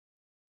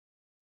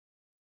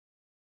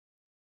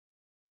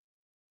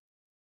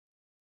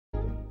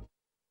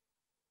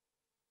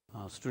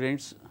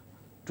Students,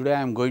 today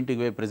I am going to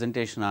give a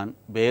presentation on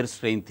Baeyer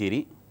strain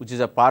theory, which is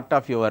a part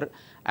of your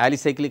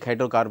alicyclic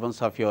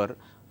hydrocarbons of your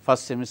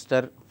first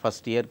semester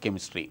first year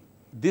chemistry.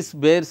 This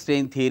Baeyer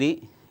strain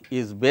theory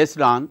is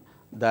based on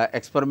the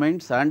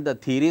experiments and the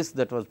theories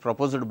that was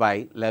proposed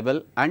by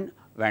Lebel and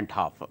Van 't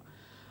Hoff.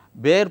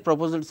 Baeyer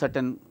proposed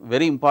certain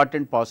very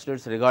important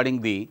postulates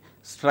regarding the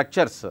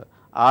structures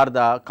or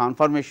the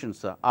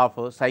conformations of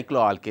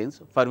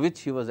cycloalkanes, for which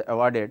he was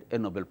awarded a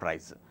Nobel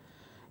Prize.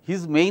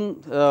 His main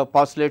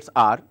postulates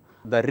are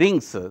the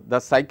rings, the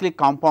cyclic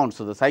compounds,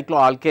 the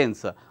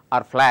cycloalkanes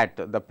are flat,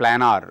 the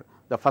planar,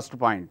 the first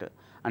point.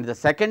 And the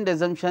second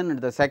assumption and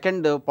the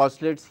second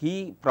postulates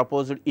he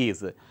proposed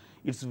is, it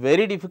is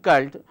very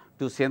difficult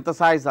to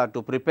synthesize or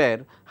to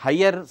prepare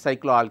higher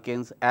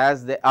cycloalkanes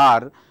as they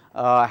are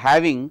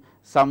having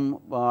some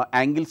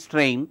angle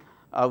strain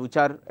which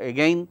are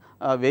again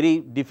very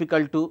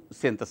difficult to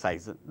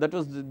synthesize. That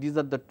was these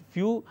are the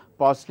few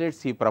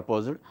postulates he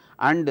proposed,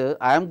 and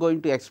I am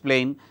going to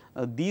explain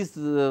these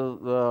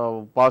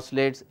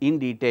postulates in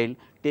detail,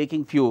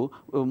 taking few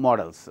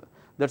models.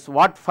 That is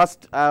what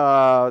first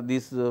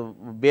this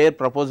Baeyer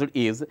proposed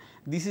is,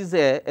 this is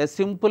a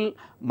simple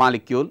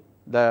molecule,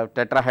 the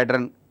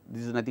tetrahedron.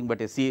 This is nothing but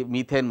a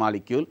methane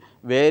molecule,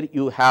 where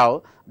you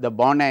have the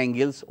bond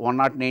angles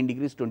 109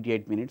 degrees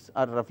 28 minutes,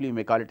 or roughly you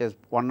may call it as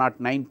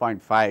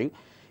 109.5.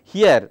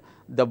 Here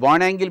the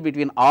bond angle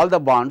between all the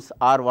bonds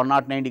are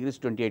 109 degrees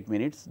 28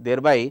 minutes,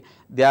 thereby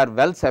they are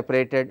well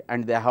separated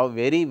and they have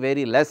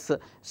very less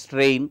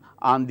strain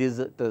on this,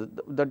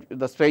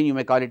 the strain you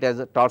may call it as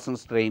a torsion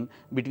strain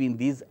between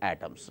these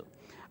atoms.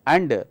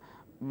 And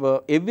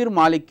every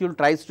molecule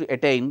tries to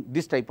attain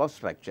this type of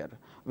structure.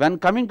 When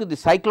coming to the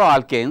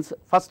cycloalkanes,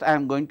 first I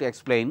am going to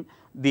explain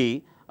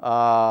the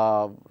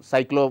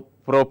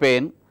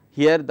cyclopropane.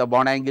 Here the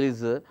bond angle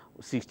is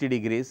 60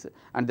 degrees,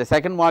 and the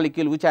second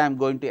molecule which I am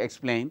going to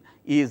explain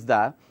is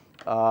the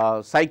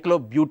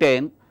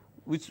cyclobutane,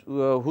 which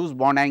whose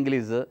bond angle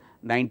is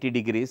 90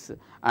 degrees,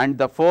 and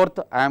the fourth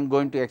I am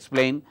going to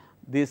explain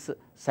this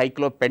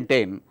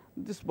cyclopentane.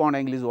 This bond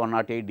angle is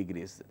 108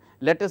 degrees.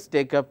 Let us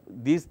take up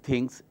these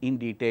things in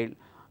detail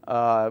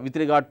with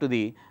regard to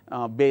the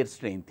Baeyer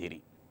strain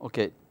theory.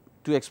 Okay.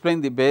 To explain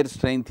the Baeyer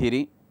strain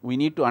theory, we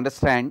need to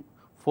understand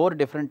four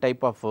different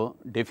type of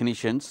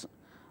definitions,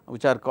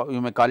 which are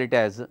you may call it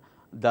as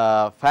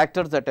the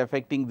factors that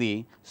affecting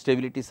the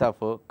stabilities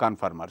of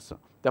conformers.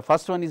 The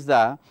first one is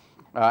the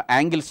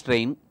angle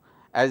strain.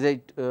 As I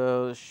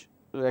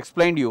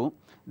explained you,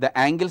 the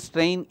angle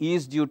strain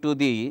is due to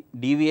the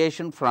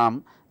deviation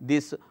from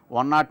this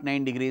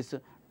 109 degrees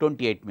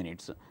 28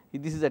 minutes.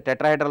 This is a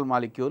tetrahedral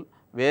molecule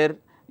where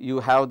you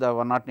have the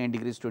 109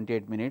 degrees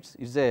 28 minutes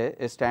is a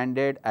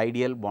standard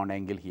ideal bond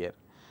angle here.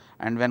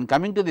 And when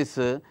coming to this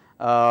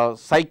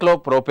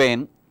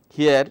cyclopropane,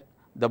 here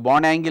the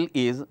bond angle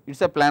is, it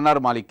is a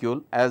planar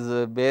molecule, as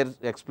Baeyer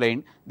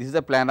explained, this is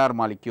a planar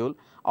molecule,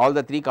 all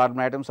the three carbon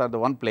atoms are the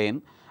one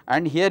plane,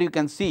 and here you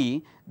can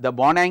see the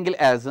bond angle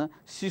as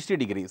 60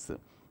 degrees.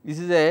 This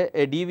is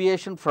a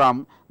deviation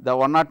from the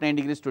 109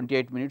 degrees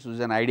 28 minutes, which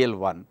is an ideal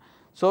one.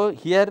 So,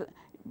 here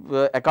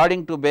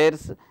according to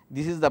Baeyer's,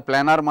 this is the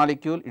planar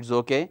molecule, it is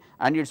okay,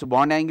 and its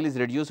bond angle is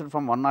reduced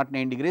from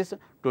 109 degrees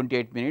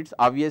 28 minutes.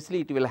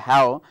 Obviously, it will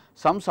have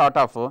some sort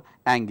of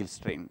angle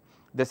strain.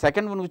 The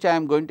second one which I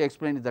am going to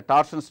explain is the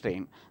torsion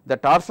strain. The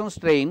torsion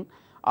strain,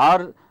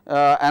 or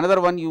another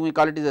one you may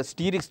call it is a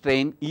steric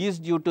strain, is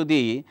due to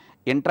the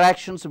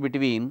interactions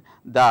between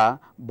the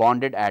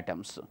bonded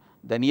atoms.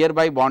 The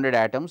nearby bonded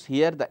atoms,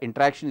 here the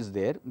interaction is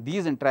there,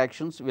 these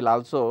interactions will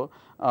also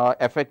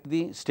affect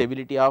the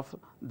stability of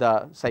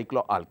the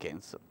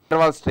cycloalkanes.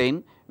 Interval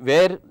strain,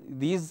 where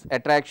these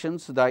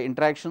attractions, the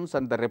interactions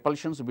and the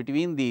repulsions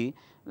between the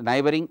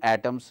neighboring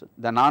atoms,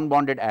 the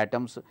non-bonded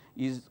atoms,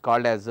 is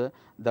called as the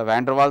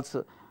Van der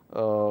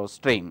Waals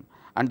strain.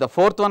 And the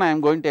fourth one I am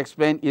going to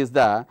explain is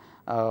the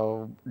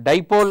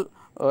dipole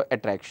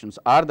attractions,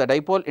 or the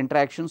dipole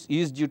interactions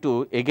is due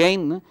to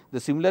again the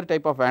similar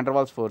type of Van der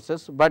Waals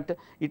forces, but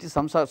it is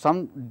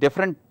some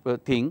different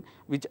thing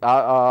which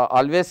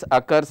always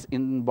occurs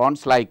in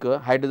bonds like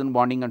hydrogen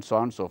bonding and so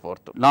on and so forth.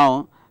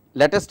 Now,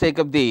 let us take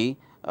up the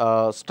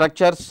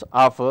structures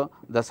of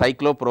the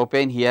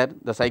cyclopropane here,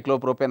 the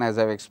cyclopropane as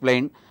I have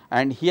explained,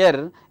 and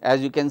here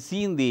as you can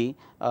see in the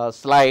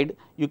slide,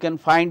 you can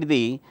find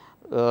the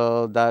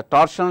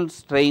torsional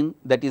strain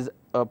that is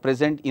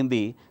present in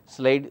the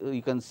slide.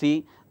 You can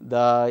see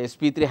the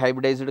sp3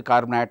 hybridized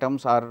carbon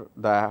atoms, or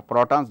the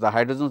protons, the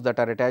hydrogens that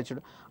are attached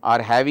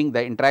are having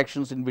the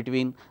interactions in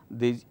between,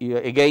 these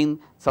again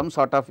some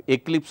sort of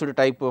eclipsed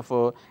type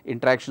of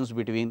interactions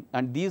between,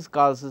 and these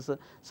causes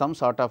some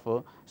sort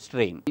of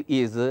strain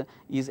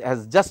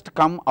has just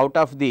come out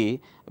of the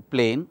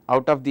plane,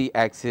 out of the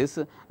axis,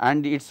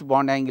 and its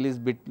bond angle is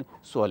bit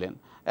swollen,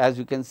 as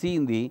you can see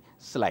in the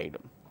slide.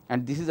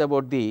 And this is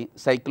about the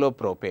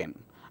cyclopropane.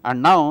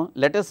 And now,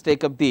 let us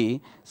take up the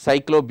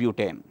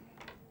cyclobutane.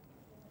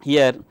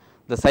 Here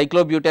the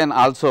cyclobutane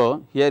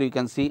also, here you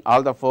can see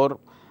all the four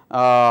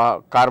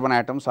carbon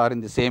atoms are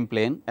in the same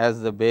plane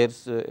as the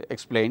Baeyer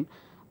explained,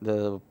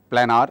 the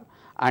planar,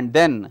 and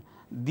then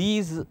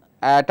these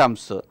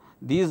atoms,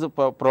 these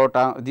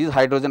proton, these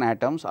hydrogen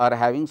atoms are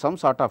having some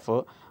sort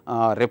of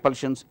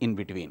repulsions in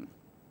between.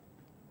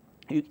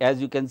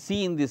 As you can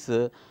see in this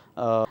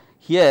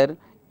here,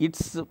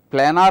 its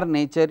planar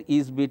nature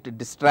is bit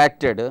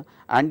distracted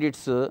and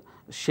its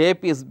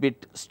shape is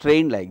bit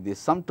strained like this.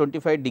 Some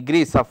 25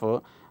 degrees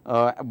of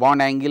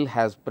bond angle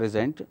has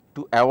present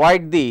to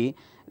avoid the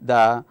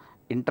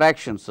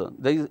interactions,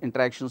 these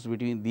interactions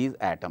between these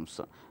atoms.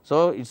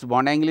 So, its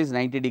bond angle is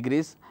 90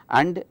 degrees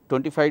and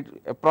 25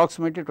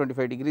 approximately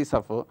 25 degrees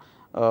of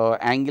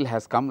angle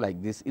has come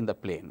like this in the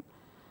plane.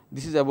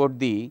 This is about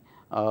the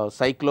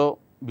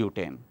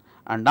cyclobutane.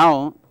 And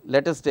now,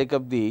 let us take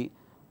up the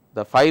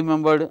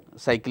 5-membered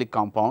cyclic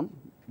compound.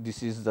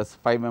 This is the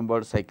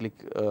 5-membered cyclic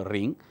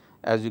ring.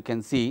 As you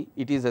can see,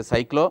 it is a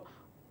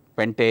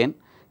cyclopentane.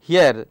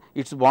 Here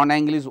its bond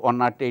angle is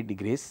 108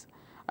 degrees,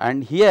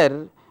 and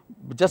here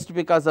just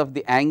because of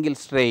the angle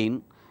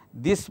strain,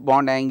 this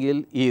bond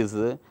angle is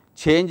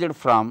changed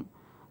from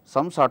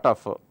some sort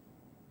of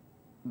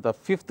the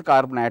 5th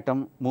carbon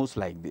atom moves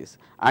like this,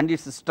 and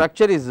its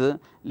structure is a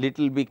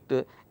little bit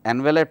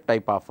envelope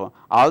type of,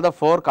 all the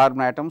 4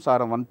 carbon atoms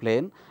are on one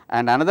plane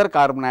and another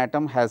carbon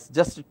atom has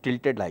just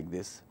tilted like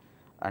this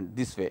and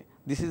this way.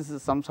 This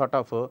is some sort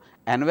of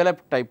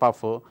envelope type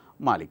of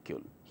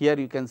molecule. Here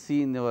you can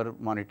see in your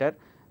monitor,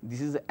 this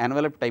is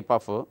envelope type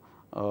of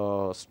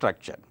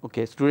structure.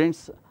 Okay,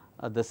 students,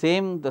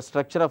 the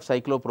structure of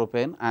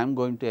cyclopropane I am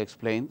going to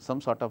explain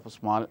some sort of a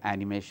small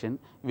animation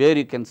where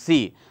you can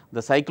see the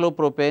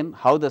cyclopropane,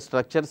 how the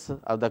structures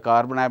of the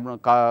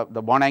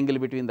the bond angle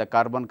between the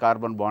carbon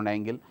bond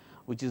angle,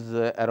 which is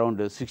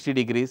around 60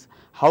 degrees,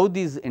 how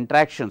these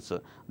interactions,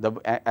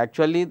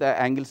 actually the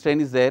angle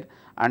strain is there,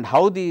 and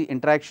how the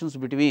interactions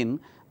between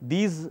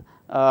these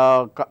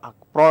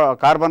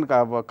carbon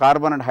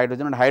and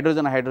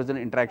hydrogen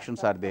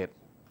interactions are there.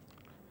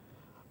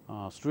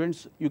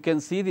 Students, you can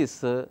see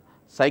this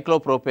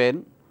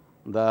cyclopropane,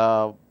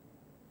 the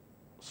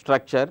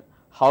structure,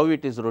 how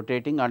it is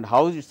rotating and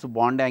how its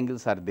bond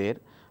angles are there,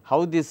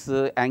 how this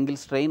angle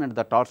strain and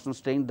the torsion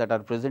strain that are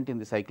present in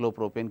the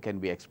cyclopropane can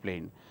be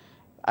explained.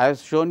 I have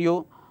shown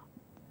you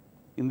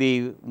in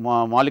the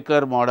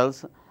molecular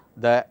models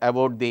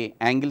about the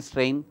angle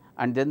strain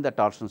and then the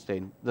torsion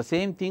strain. The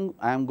same thing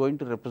I am going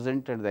to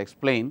represent and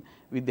explain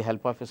with the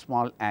help of a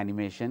small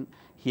animation.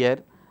 Here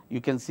you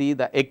can see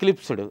the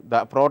eclipsed,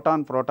 the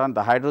proton,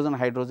 the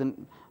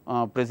hydrogen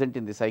present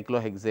in the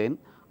cyclohexane,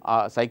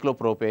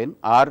 cyclopropane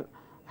are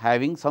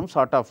having some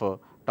sort of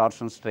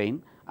torsion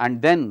strain and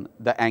then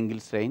the angle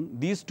strain.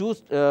 These two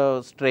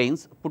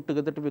strains put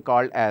together to be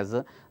called as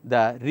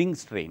the ring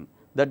strain,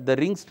 that the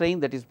ring strain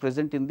that is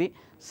present in the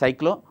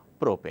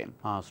cyclopropane.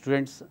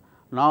 Students,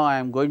 now I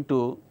am going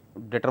to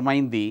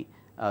determine the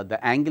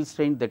angle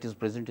strain that is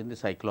present in the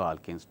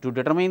cycloalkanes. To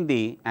determine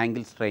the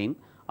angle strain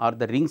or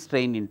the ring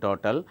strain in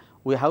total,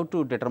 we have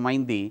to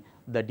determine the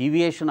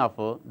deviation of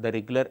the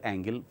regular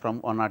angle from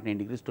 109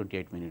 degrees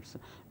 28 minutes,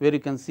 where you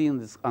can see in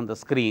this on the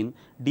screen,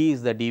 d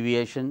is the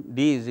deviation,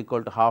 d is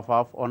equal to half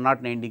of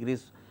 109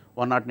 degrees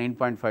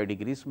 109.5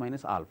 degrees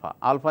minus alpha.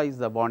 Alpha is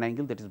the bond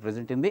angle that is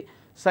present in the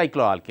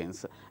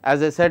cycloalkanes.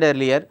 As I said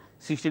earlier,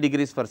 60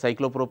 degrees for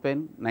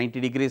cyclopropane, 90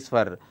 degrees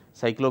for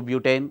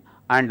cyclobutane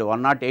and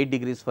 108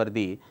 degrees for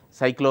the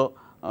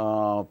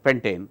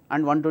cyclopentane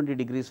and 120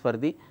 degrees for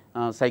the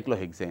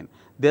cyclohexane.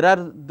 There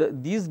are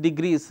these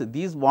degrees,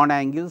 these bond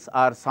angles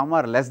are some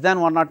are less than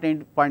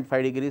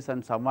 109.5 degrees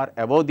and some are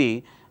above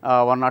the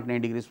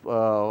 109 degrees,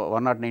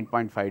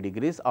 109.5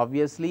 degrees.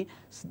 Obviously,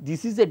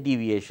 this is a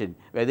deviation,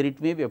 whether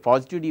it may be a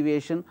positive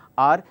deviation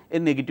or a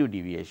negative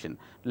deviation.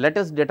 Let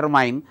us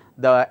determine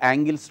the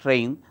angle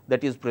strain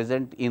that is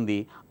present in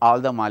the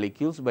all the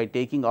molecules by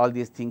taking all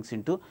these things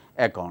into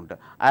account.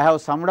 I have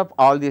summed up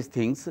all these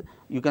things.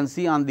 You can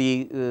see on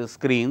the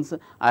screens,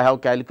 I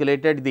have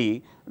calculated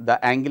the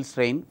angle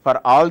strain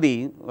for all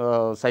the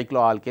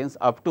cycloalkanes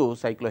up to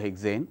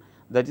cyclohexane.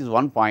 That is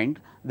one point.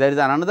 There is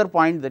another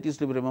point that is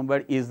to be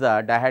remembered is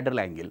the dihedral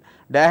angle.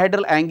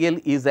 Dihedral angle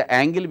is the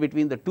angle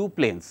between the two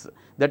planes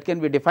that can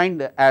be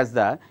defined as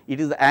it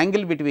is the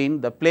angle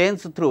between the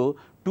planes through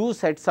two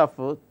sets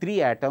of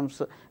 3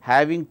 atoms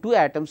having 2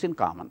 atoms in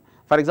common.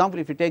 For example,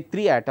 if you take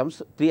 3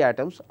 atoms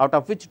out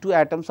of which 2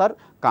 atoms are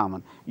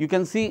common. You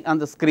can see on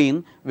the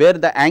screen where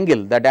the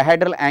angle, the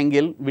dihedral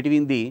angle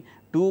between the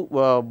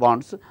 2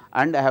 bonds,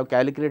 and I have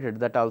calculated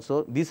that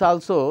also. This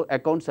also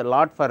accounts a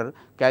lot for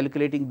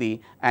calculating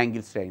the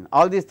angle strain.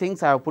 All these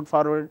things I have put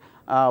forward,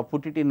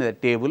 put it in a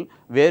table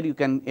where you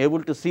can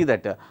able to see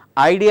that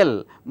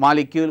ideal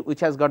molecule which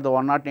has got the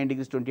 109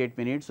 degrees 28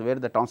 minutes where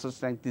the torsional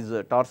strength is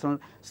torsional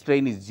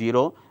strain is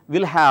 0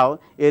 will have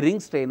a ring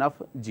strain of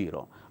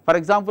 0. For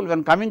example,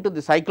 when coming to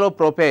the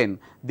cyclopropane,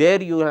 there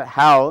you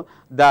have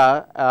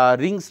the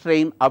ring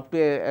strain up to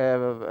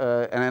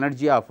an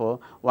energy of 15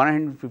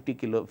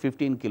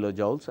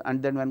 kilojoules,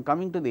 and then when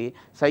coming to the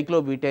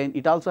cyclobutane,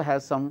 it also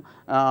has some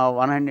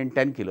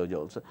 110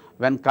 kilojoules.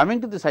 When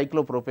coming to the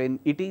cyclopropane,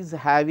 it is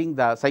having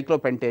the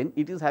cyclopentane,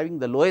 it is having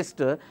the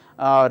lowest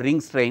ring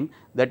strain,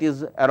 that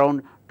is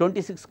around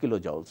 26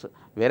 kilojoules,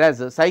 whereas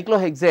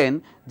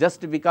cyclohexane,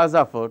 just because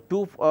of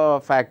two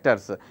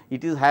factors,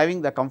 it is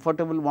having the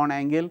comfortable bond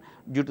angle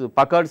due to the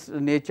puckered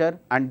nature,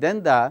 and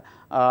then the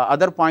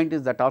other point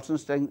is the torsion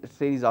strain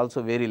is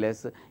also very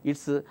less,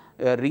 its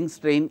ring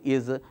strain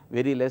is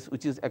very less,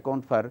 which is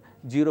account for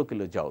 0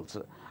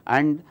 kilojoules.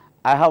 And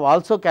I have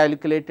also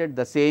calculated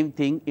the same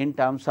thing in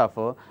terms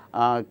of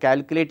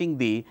calculating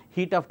the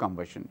heat of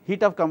combustion.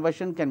 Heat of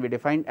combustion can be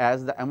defined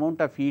as the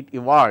amount of heat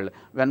evolved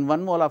when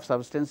 1 mole of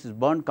substance is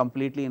burned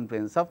completely in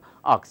presence of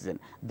oxygen.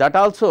 That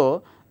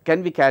also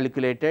can be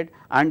calculated,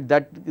 and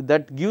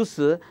that gives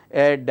a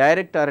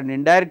direct or an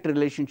indirect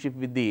relationship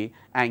with the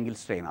angle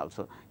strain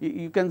also.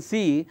 You can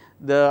see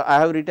I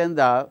have written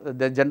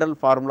the general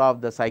formula of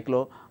the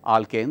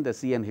cycloalkane, the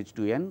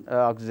CnH2n,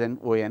 oxygen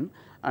ON,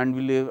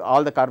 and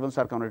all the carbons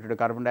are converted to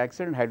carbon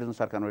dioxide and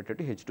hydrogens are converted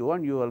to H2O,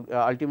 and you will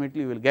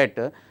ultimately you will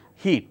get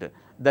heat.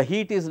 The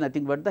heat is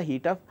nothing but the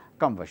heat of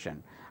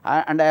combustion,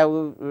 and I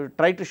have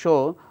tried to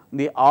show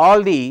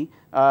all the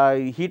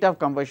heat of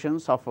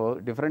combustions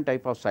of different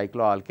type of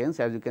cycloalkanes.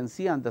 As you can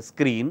see on the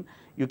screen,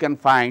 you can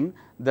find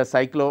the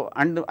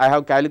and I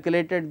have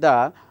calculated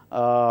the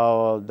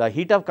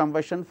heat of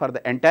combustion for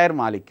the entire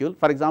molecule.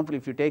 For example,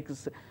 if you take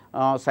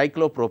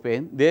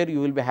cyclopropane, there you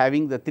will be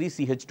having the 3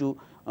 CH2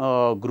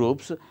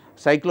 groups,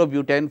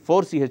 cyclobutane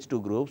 4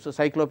 CH2 groups,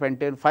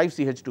 cyclopentane 5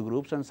 CH2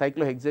 groups, and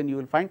cyclohexane you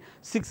will find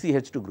 6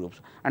 CH2 groups,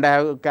 and I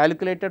have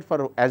calculated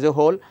for as a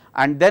whole,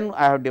 and then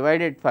I have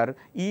divided for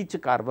each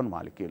carbon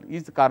molecule,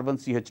 each carbon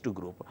CH2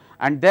 group,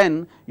 and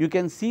then you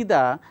can see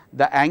the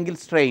angle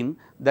strain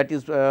that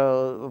is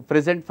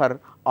present for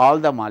all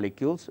the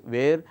molecules,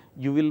 where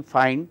you will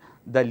find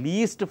the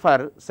least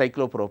for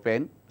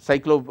cyclopropane,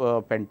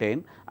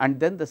 cyclopentane, and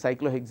then the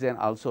cyclohexane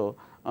also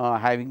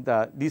having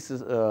this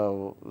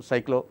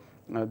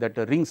that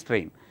ring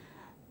strain.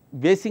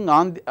 Basing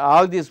on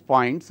all these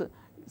points,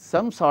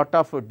 some sort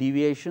of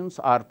deviations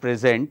are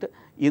present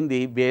in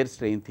the Baeyer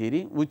strain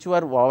theory, which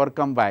were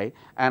overcome by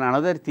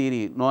another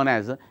theory known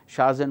as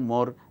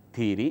Shah-Mohr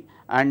theory,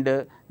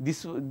 and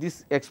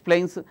this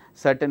explains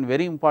certain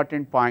very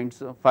important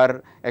points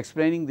for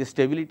explaining the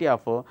stability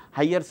of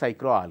higher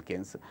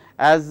cycloalkanes.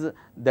 As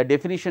the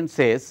definition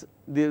says,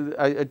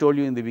 I told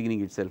you in the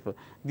beginning itself,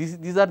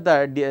 these are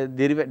the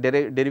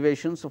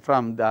derivations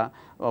from the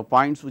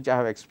points which I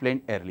have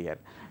explained earlier.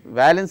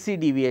 Valency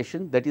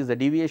deviation, that is the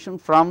deviation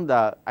from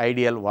the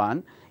ideal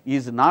one,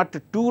 is not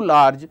too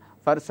large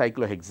for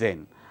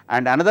cyclohexane,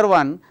 and another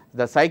one,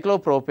 the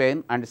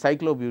cyclopropane and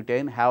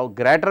cyclobutane have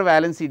greater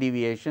valency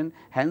deviation,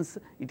 hence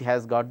it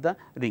has got the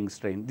ring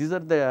strain. These are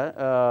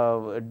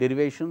the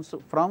derivations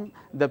from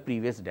the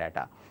previous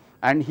data,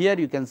 and here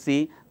you can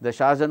see the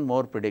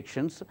Shah-Mohr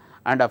predictions,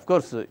 and of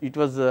course, it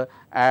was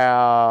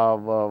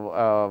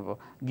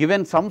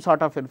given some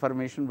sort of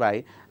information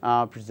by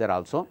Pacha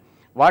also.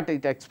 What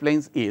it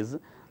explains is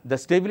the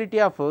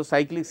stability of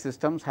cyclic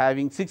systems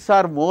having 6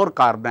 or more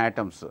carbon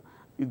atoms,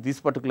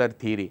 this particular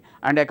theory,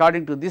 and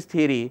according to this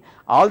theory,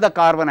 all the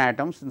carbon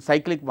atoms in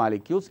cyclic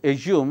molecules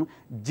assume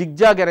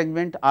zigzag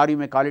arrangement, or you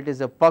may call it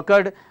as a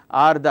puckered,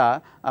 or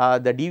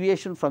the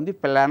deviation from the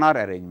planar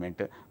arrangement,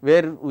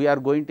 where we are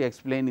going to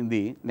explain in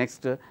the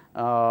next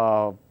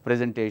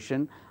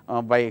presentation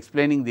by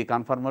explaining the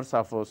conformers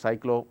of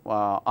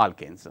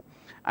cycloalkanes.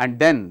 And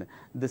then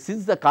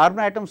since the carbon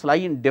atoms lie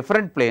in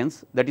different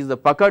planes, that is the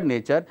puckered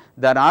nature,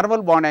 the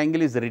normal bond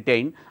angle is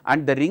retained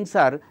and the rings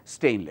are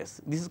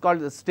stainless. This is called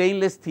the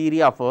stainless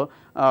theory of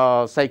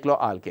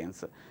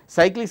cycloalkanes.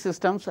 Cyclic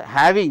systems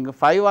having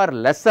 5 or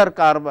lesser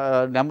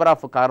number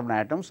of carbon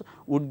atoms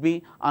would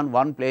be on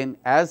one plane,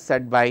 as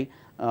said by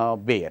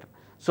Baeyer.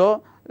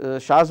 So,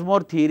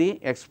 Shah-Mohr theory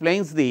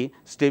explains the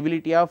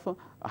stability of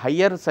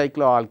higher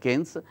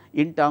cycloalkanes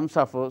in terms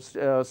of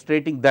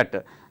stating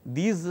that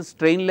these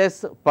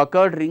strainless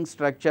puckered ring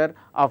structure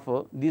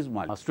of these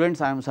molecules. Students,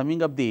 I am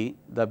summing up the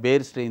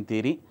Baeyer strain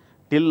theory.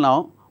 Till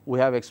now we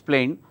have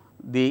explained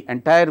the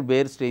entire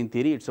Baeyer strain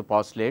theory, its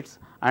postulates,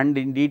 and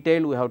in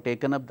detail we have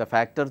taken up the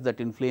factors that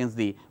influence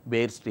the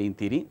Baeyer strain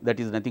theory, that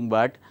is nothing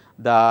but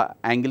the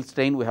angle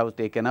strain we have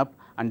taken up,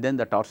 and then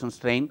the torsion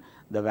strain,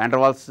 the van der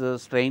Waals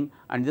strain,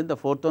 and then the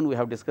fourth one we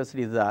have discussed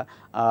is the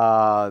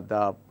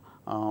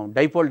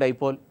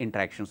dipole-dipole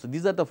interaction. So,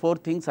 these are the 4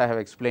 things I have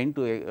explained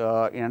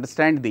to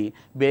understand the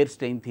Baeyer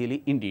strain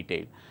theory in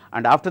detail,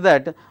 and after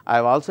that I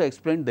have also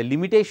explained the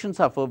limitations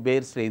of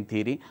Baeyer strain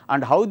theory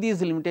and how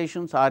these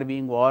limitations are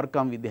being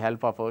overcome with the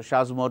help of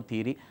Shah-Mohr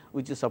theory,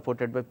 which is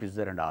supported by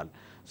Pacha and all.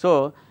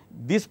 So,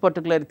 this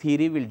particular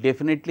theory will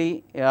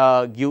definitely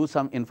give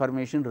some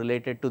information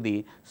related to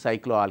the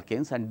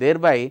cycloalkanes, and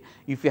thereby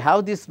if you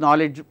have this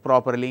knowledge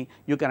properly,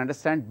 you can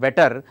understand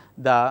better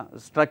the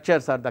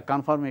structures or the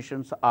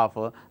conformations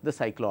of the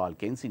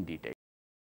cycloalkanes in detail.